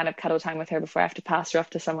like my kind of cuddle time with her before I have to pass her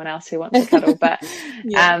off to someone else who wants to cuddle. But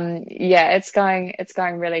it's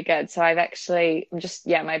going really good. So I've actually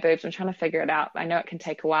my boobs, I'm trying to figure it out. I know it can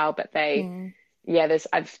take a while, but I've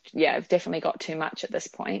definitely got too much at this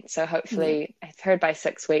point. So hopefully I've heard by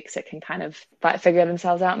 6 weeks it can kind of figure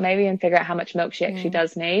themselves out maybe and figure out how much milk she actually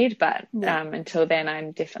does need. But until then,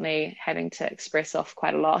 I'm definitely having to express off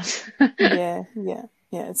quite a lot.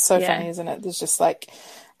 It's so funny, isn't it? There's just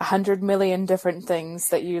 100 million different things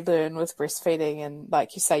that you learn with breastfeeding, and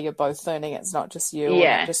like you say, you're both learning. It's not just you or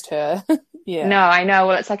not just her. No, I know.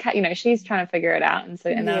 Well, it's she's trying to figure it out, and so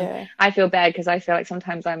I feel bad because I feel like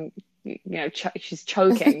sometimes I'm she's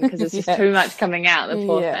choking because it's just too much coming out, the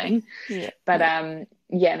poor thing. But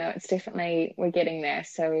no, it's definitely, we're getting there,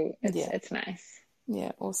 so it's nice.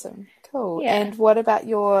 Yeah, awesome. Cool. And what about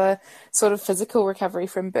your sort of physical recovery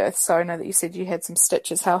from birth? So I know that you said you had some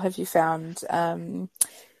stitches. How have you found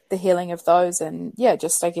the healing of those, and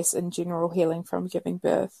just I guess in general healing from giving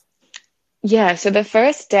birth? Yeah, so the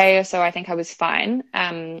first day or so, I think I was fine.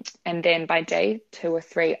 And then by day 2 or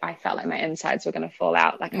 3, I felt like my insides were going to fall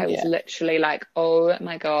out. Like I was literally like, oh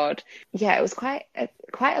my God. Yeah, it was quite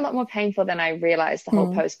a lot more painful than I realized, the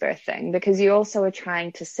whole post-birth thing, because you also are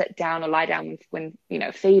trying to sit down or lie down when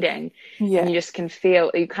feeding. And you just can feel,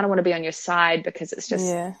 you kind of want to be on your side because it's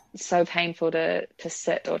just so painful to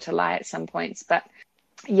sit or to lie at some points. But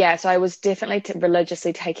so I was definitely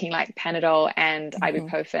religiously taking like Panadol and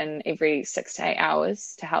ibuprofen every 6 to 8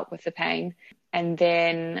 hours to help with the pain. And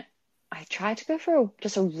then I tried to go for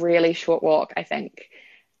just a really short walk, I think,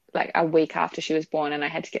 like a week after she was born, and I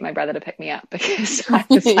had to get my brother to pick me up because I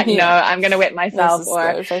was like, no, I'm going to wet myself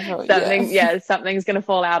or something. Something's going to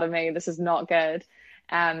fall out of me. This is not good.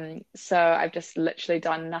 So I've just literally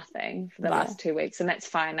done nothing for the last 2 weeks, and that's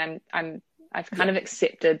fine. I've kind of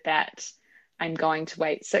accepted that I'm going to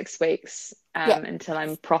wait 6 weeks until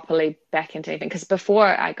I'm properly back into anything. Because before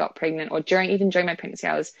I got pregnant, or during my pregnancy,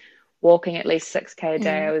 I was walking at least 6K a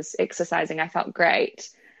day. I was exercising. I felt great,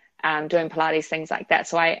 doing Pilates, things like that.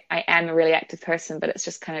 So I am a really active person, but it's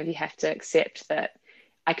just kind of, you have to accept that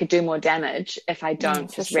I could do more damage if I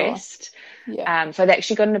don't just rest. So I've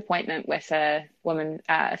actually got an appointment with a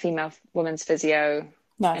female woman's physio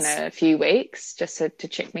in a few weeks, just to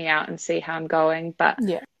check me out and see how I'm going. But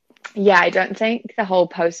I don't think the whole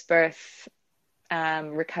post-birth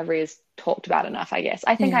recovery is talked about enough, I guess.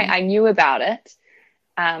 I think I knew about it,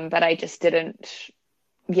 but I just didn't.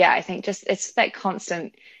 I think just it's that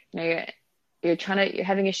constant, you're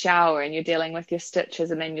having a shower and you're dealing with your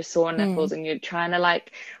stitches and then your sore nipples and you're trying to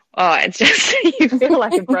like, it's just, you feel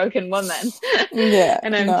like a broken woman.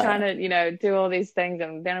 And I'm trying to, do all these things,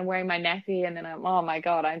 and then I'm wearing my nappy, and then oh my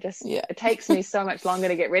God, it takes me so much longer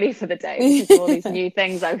to get ready for the day because of all these new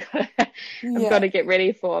things I've got to get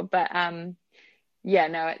ready for. But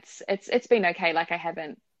it's been okay. Like I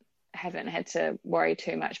haven't had to worry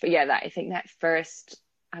too much. But I think that first,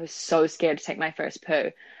 I was so scared to take my first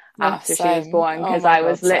poo after she was born, because I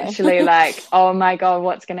was literally like, oh my God,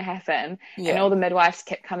 what's going to happen? And all the midwives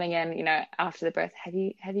kept coming in, after the birth, have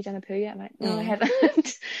you done a poo yet? I'm like, no, I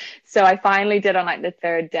haven't. So I finally did on like the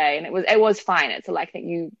 3rd day, and it was fine. It's like, I think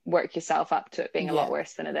you work yourself up to it being a lot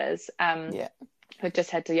worse than it is. I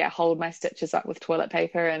just had to hold my stitches up with toilet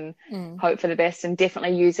paper and hope for the best, and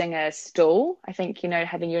definitely using a stool. I think,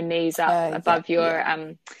 having your knees up above your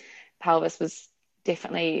pelvis was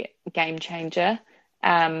definitely a game changer.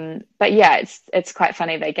 But it's quite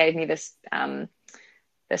funny. They gave me this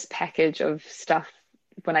package of stuff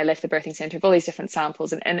when I left the birthing center of all these different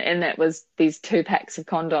samples, and in it was these 2 packs of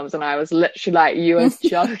condoms, and I was literally like, you are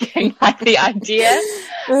joking. Like the idea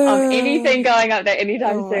of anything going up there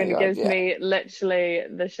anytime soon gives me literally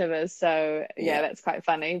the shivers. So that's quite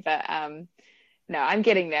funny. But no, I'm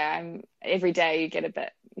getting there. Every day you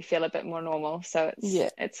feel a bit more normal, so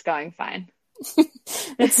it's going fine.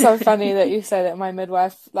 It's so funny that you say that. My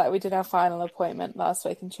midwife, like, we did our final appointment last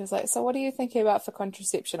week, and she was like, so what are you thinking about for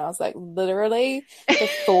contraception? I was like, literally the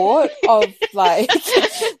thought of like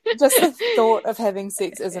just the thought of having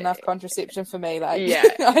sex is enough contraception for me. Like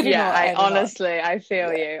I honestly I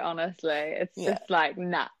feel you. Honestly, it's just like,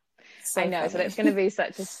 nah. So I know, funny. So that's going to be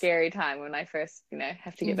such a scary time when I first,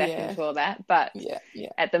 have to get back into all that. But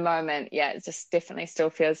at the moment, it just definitely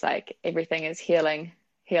still feels like everything is healing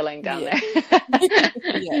down there. I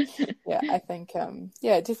think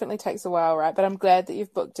it definitely takes a while, right? But I'm glad that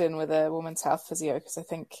you've booked in with a women's health physio, because I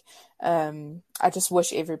think I just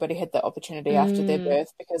wish everybody had the opportunity after their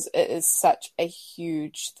birth, because it is such a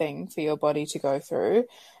huge thing for your body to go through.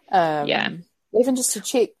 Even just to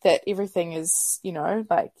check that everything is,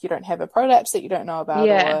 like you don't have a prolapse that you don't know about,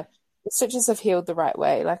 or the stitches have healed the right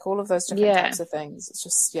way, like all of those different types of things. It's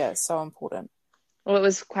just so important. Well, it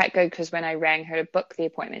was quite good, because when I rang her to book the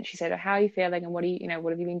appointment, she said, how are you feeling? And what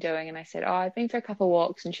have you been doing? And I said, I've been for a couple of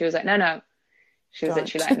walks. And she was like, no. She was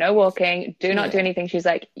literally like, no walking, do not do anything. She's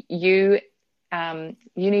like, you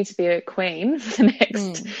need to be a queen for the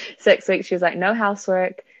next 6 weeks. She was like, no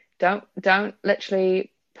housework. Don't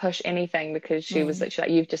literally push anything, because she was literally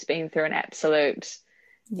like, you've just been through an absolute,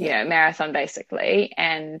 marathon basically,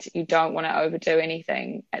 and you don't want to overdo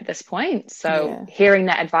anything at this point. So hearing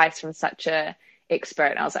that advice from such a expert,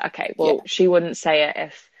 and I was like, okay, well, she wouldn't say it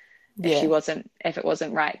if if it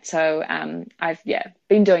wasn't right. So I've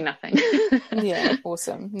been doing nothing. Yeah,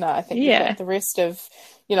 awesome. No, I think you've got the rest of,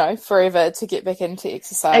 forever to get back into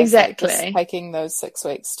exercise. Exactly. Like just taking those 6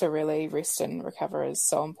 weeks to really rest and recover is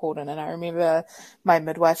so important. And I remember my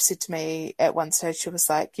midwife said to me at one stage, she was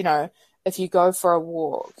like, if you go for a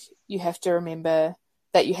walk, you have to remember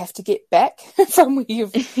that you have to get back from where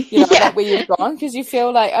you've, like where you've gone, because you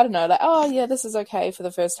feel like, I don't know, like, oh yeah, this is okay for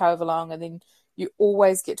the first however long, and then you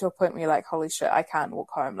always get to a point where you're like, holy shit, I can't walk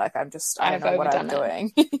home. Like, I don't know what I'm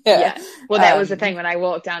doing. Well, that was the thing when I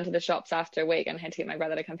walked down to the shops after a week and had to get my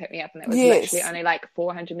brother to come pick me up, and it was literally only like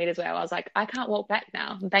 400 meters away. I was like, I can't walk back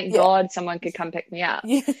now. And thank God someone could come pick me up,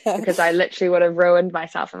 because I literally would have ruined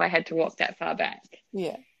myself if I had to walk that far back.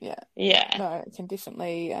 Yeah. No, I can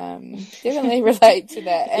definitely relate to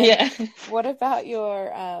that. And what about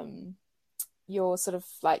your sort of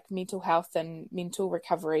like mental health and mental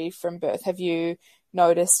recovery from birth? Have you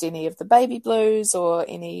noticed any of the baby blues or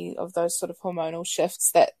any of those sort of hormonal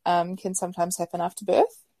shifts that can sometimes happen after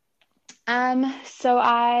birth? So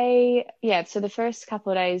the first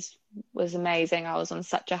couple of days was amazing. I was on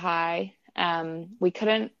such a high. We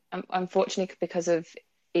couldn't, unfortunately, because of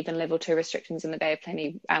even level 2 restrictions in the Bay of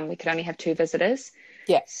Plenty, we could only have 2 visitors.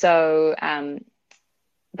 So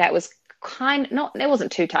that was it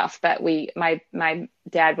wasn't too tough, but my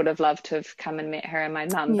dad would have loved to have come and met her and my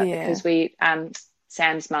mum, but because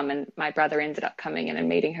Sam's mum and my brother ended up coming in and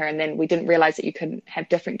meeting her, and then we didn't realize that you couldn't have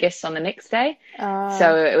different guests on the next day.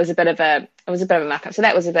 So it was a bit of a muck up. So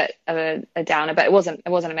that was a bit of a downer, but it wasn't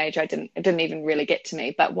a major. It didn't even really get to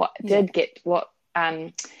me. But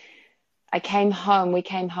we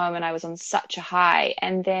came home and I was on such a high,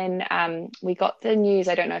 and then we got the news.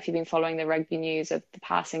 I don't know if you've been following the rugby news of the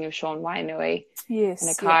passing of Sean Wainui in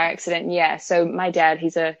a car accident. So my dad,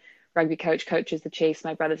 he's a rugby coaches the Chiefs.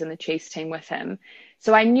 My brother's in the Chiefs team with him.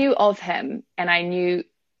 So I knew of him, and I knew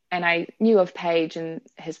of Paige and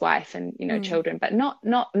his wife and children, but not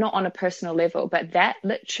on a personal level. But that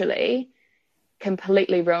literally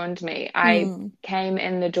completely ruined me. I came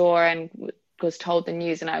in the door and was told the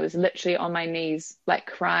news, and I was literally on my knees, like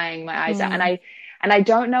crying my eyes out. And I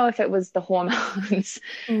don't know if it was the hormones.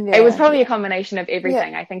 It was probably a combination of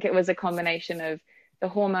everything. I think it was a combination of the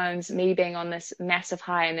hormones, me being on this massive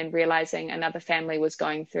high, and then realizing another family was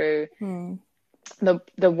going through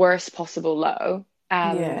the worst possible low.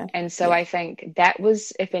 And so I think that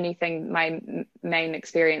was, if anything, my main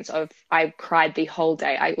experience of, I cried the whole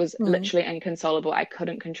day. I was literally inconsolable. I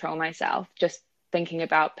couldn't control myself, just thinking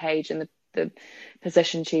about Paige and the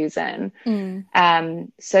position she was in.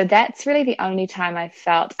 So that's really the only time I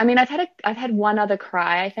felt. I mean, I've had one other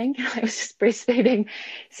cry, I think. I was just breastfeeding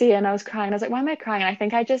Sia, and I was crying. I was like, why am I crying? And I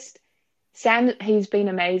think Sam, he's been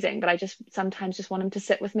amazing, but I just sometimes just want him to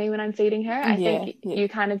sit with me when I'm feeding her. I think you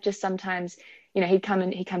kind of just sometimes, he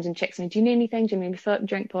comes and checks me. Do you need anything? Do you need me to fill up a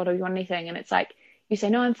drink bottle? Do you want anything? And it's like, you say,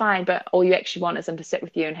 no, I'm fine. But all you actually want is him to sit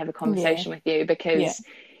with you and have a conversation with you, because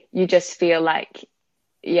you just feel like,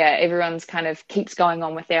 everyone's kind of keeps going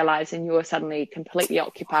on with their lives, and you're suddenly completely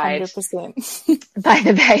occupied 100%. by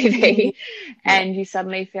the baby. And you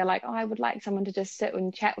suddenly feel like, oh, I would like someone to just sit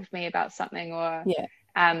and chat with me about something, or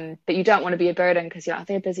but you don't want to be a burden, because you're like,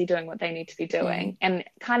 they're busy doing what they need to be doing. And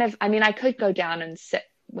kind of, I mean, I could go down and sit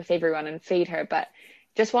with everyone and feed her, but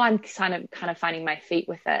just while I'm kind of finding my feet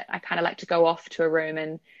with it, I kind of like to go off to a room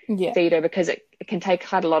and feed her, because it can take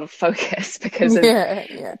quite a lot of focus, because of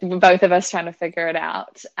both of us trying to figure it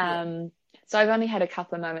out. So I've only had a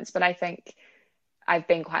couple of moments, but I think I've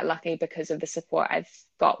been quite lucky because of the support I've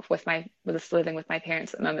got with living with my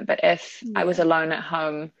parents at the moment. But if I was alone at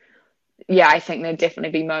home, I think there'd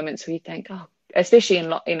definitely be moments where you think, oh, especially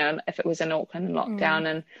in if it was in Auckland and lockdown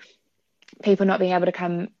and people not being able to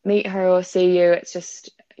come meet her or see you, it's just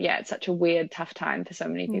it's such a weird, tough time for so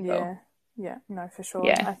many people. No, for sure.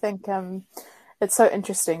 I think it's so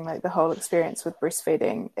interesting, like the whole experience with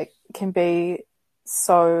breastfeeding. It can be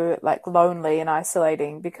so like lonely and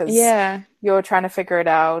isolating, because you're trying to figure it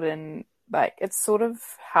out, and like it's sort of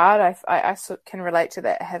hard. I can relate to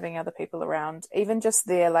that, having other people around, even just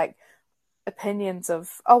their like opinions of,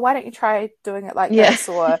 oh, why don't you try doing it like this,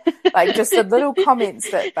 or like just the little comments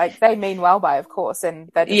that like they mean well by, of course, and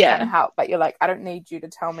they're just trying to help, but you're like, I don't need you to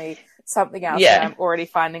tell me something else, and I'm already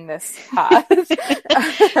finding this hard.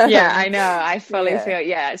 I know, I fully feel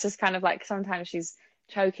it's just kind of like sometimes she's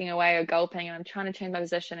choking away or gulping, and I'm trying to change my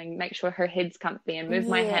position and make sure her head's comfy and move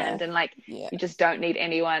my hand, and like you just don't need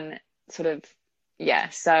anyone sort of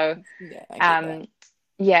so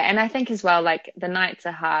and I think as well, like the nights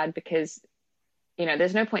are hard because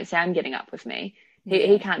there's no point Sam getting up with me,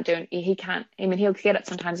 He can't do it. He can't. I mean, he'll get it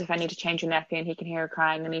sometimes if I need to change a nappy and he can hear her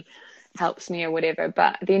crying and he helps me or whatever.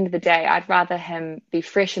 But at the end of the day, I'd rather him be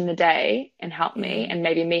fresh in the day and help me, and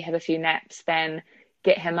maybe me have a few naps than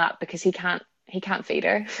get him up because he can't feed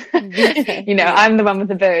her. I'm the one with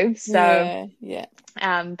the boobs. So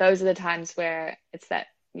those are the times where it's that,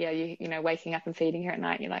 waking up and feeding her at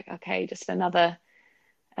night. You're like, okay, just another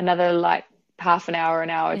like half an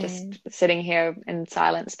hour just sitting here in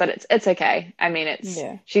silence, but it's okay. I mean,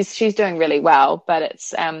 she's doing really well, but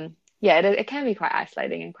it's it can be quite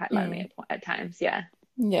isolating and quite lonely at times.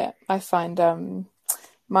 I find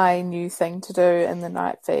my new thing to do in the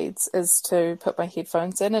night feeds is to put my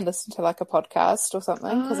headphones in and listen to like a podcast or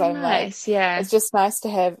something, because I'm nice. It's just nice to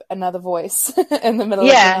have another voice in the middle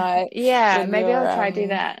of the night. Maybe I'll try do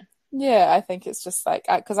that. I think it's just like,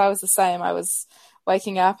 because I was the same. I was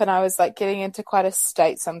waking up and I was like getting into quite a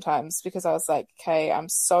state sometimes because I was like, okay, I'm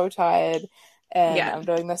so tired and I'm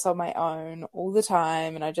doing this on my own all the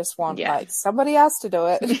time, and I just want like somebody else to do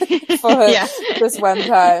it for this one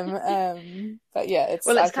time. But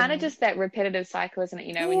it's kind of just that repetitive cycle, isn't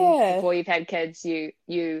it? When before you've had kids,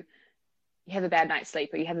 you have a bad night's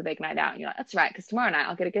sleep or you have a big night out and you're like, that's right, because tomorrow night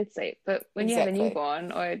I'll get a good sleep. But when you have a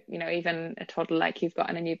newborn or even a toddler like you've got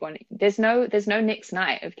in a newborn, there's no next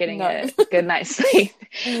night of getting a good night's sleep.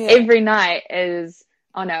 Every night is,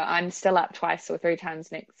 oh no, I'm still up twice or three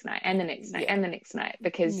times next night and the next night and the next night,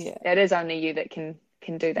 because it is only you that can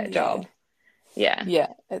do that job.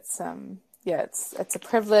 It's a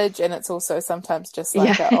privilege, and it's also sometimes just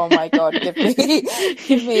like oh my god, give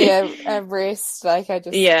me a rest. Like I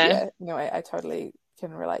just I totally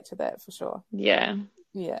can relate to that for sure.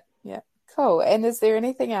 Cool. And is there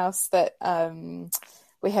anything else that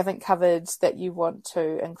we haven't covered that you want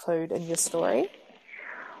to include in your story?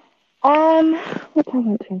 What I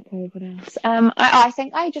want to include, what else? I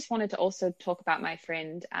think I just wanted to also talk about my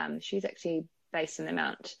friend. She's actually based in the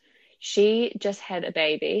Mount. She just had a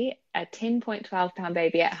baby, a 10.12 pound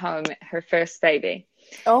baby at home, her first baby.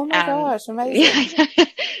 Oh my gosh, amazing.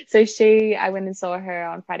 So I went and saw her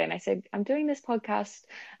on Friday and I said, I'm doing this podcast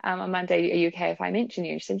on Monday. Are you okay if I mention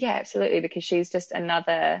you? And she said, yeah, absolutely, because she's just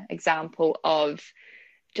another example of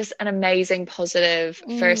just an amazing, positive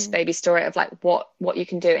first baby story of like what you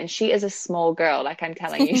can do. And she is a small girl, like I'm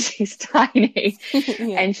telling you, she's tiny.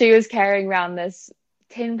 And she was carrying around this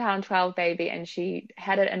 10-pound 12 baby, and she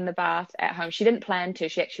had it in the bath at home. She didn't plan to.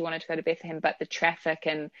 She actually wanted to go to Bethlehem, but the traffic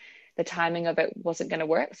and the timing of it wasn't going to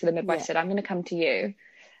work. So the midwife said, I'm going to come to you.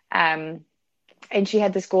 And she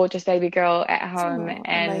had this gorgeous baby girl at home,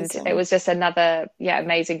 and amazing. It was just another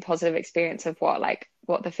amazing positive experience of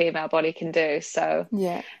what the female body can do. So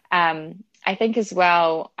I think as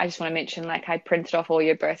well, I just want to mention, like, I printed off all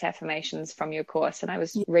your birth affirmations from your course and I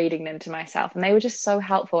was reading them to myself, and they were just so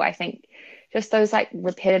helpful. I think just those like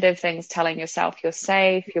repetitive things, telling yourself you're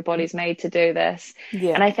safe, your body's made to do this.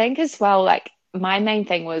 And I think as well, like, my main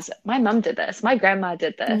thing was my mum did this, my grandma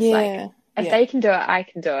did this. Like, if they can do it, I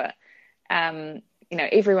can do it.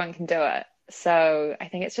 Everyone can do it. So I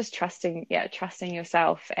think it's just trusting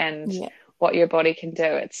yourself and what your body can do.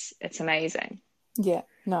 It's amazing.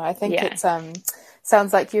 I think it's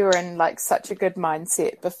sounds like you were in like such a good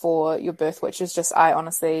mindset before your birth, which is just, I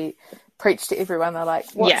honestly preach to everyone. They're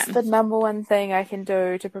like, what's the number one thing I can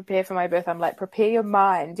do to prepare for my birth? I'm like, prepare your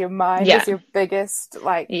mind. Your mind is your biggest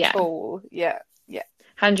tool.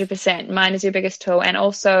 100%. Mind is your biggest tool. And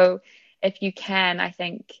also, if you can, I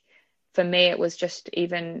think for me it was just,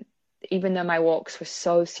 even though my walks were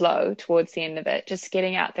so slow towards the end of it, just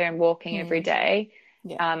getting out there and walking every day,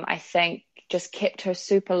 I think just kept her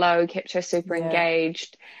super low, kept her super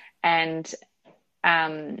engaged. And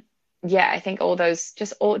I think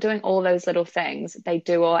doing all those little things, they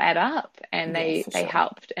do all add up, and they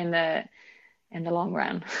helped in the long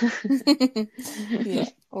run.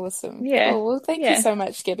 Awesome. Cool. Well, thank you so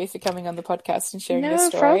much, Gabby, for coming on the podcast and sharing your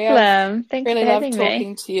story. No problem. Thanks really for loved having talking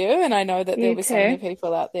me. to you, and I know that there'll be so many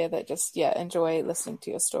people out there that just enjoy listening to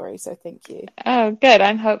your story. So thank you. Oh, good.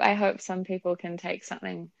 I hope some people can take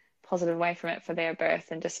something positive away from it for their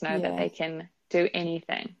birth and just know that they can do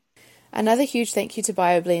anything. Another huge thank you to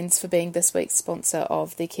BioBlends for being this week's sponsor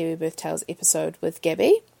of the Kiwi Birth Tales episode with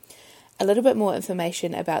Gabby. A little bit more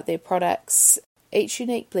information about their products. Each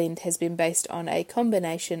unique blend has been based on a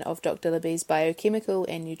combination of Dr. Libby's biochemical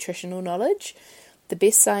and nutritional knowledge, the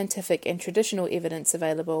best scientific and traditional evidence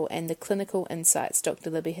available, and the clinical insights Dr.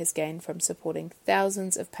 Libby has gained from supporting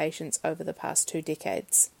thousands of patients over the past 2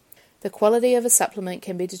 decades. The quality of a supplement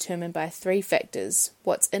can be determined by 3 factors: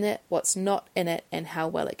 what's in it, what's not in it, and how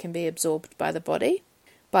well it can be absorbed by the body.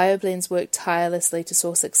 BioBlends work tirelessly to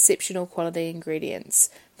source exceptional quality ingredients,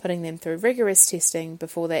 putting them through rigorous testing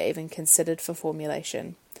before they're even considered for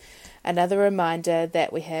formulation. Another reminder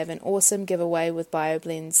that we have an awesome giveaway with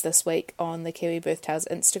BioBlends this week on the Kiwi Birth Tales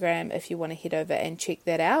Instagram if you want to head over and check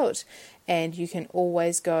that out. And you can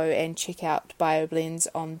always go and check out BioBlends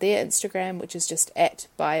on their Instagram, which is just at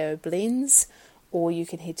BioBlends, or you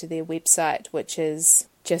can head to their website, which is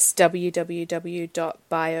just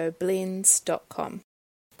www.bioblends.com.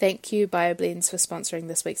 Thank you, BioBlends, for sponsoring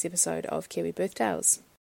this week's episode of Kiwi Birth Tales.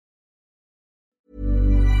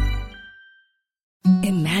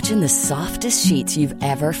 Imagine the softest sheets you've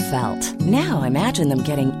ever felt. Now imagine them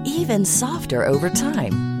getting even softer over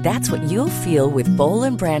time. That's what you'll feel with Boll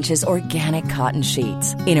 & Branch's organic cotton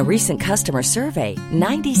sheets. In a recent customer survey,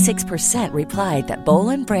 96% replied that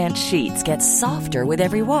Boll & Branch sheets get softer with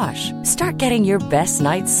every wash. Start getting your best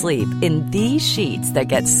night's sleep in these sheets that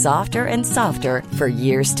get softer and softer for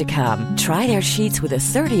years to come. Try their sheets with a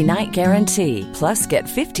 30-night guarantee. Plus, get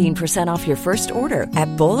 15% off your first order at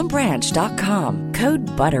bollandbranch.com. Code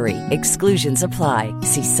BUTTERY. Exclusions apply.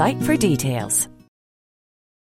 See site for details.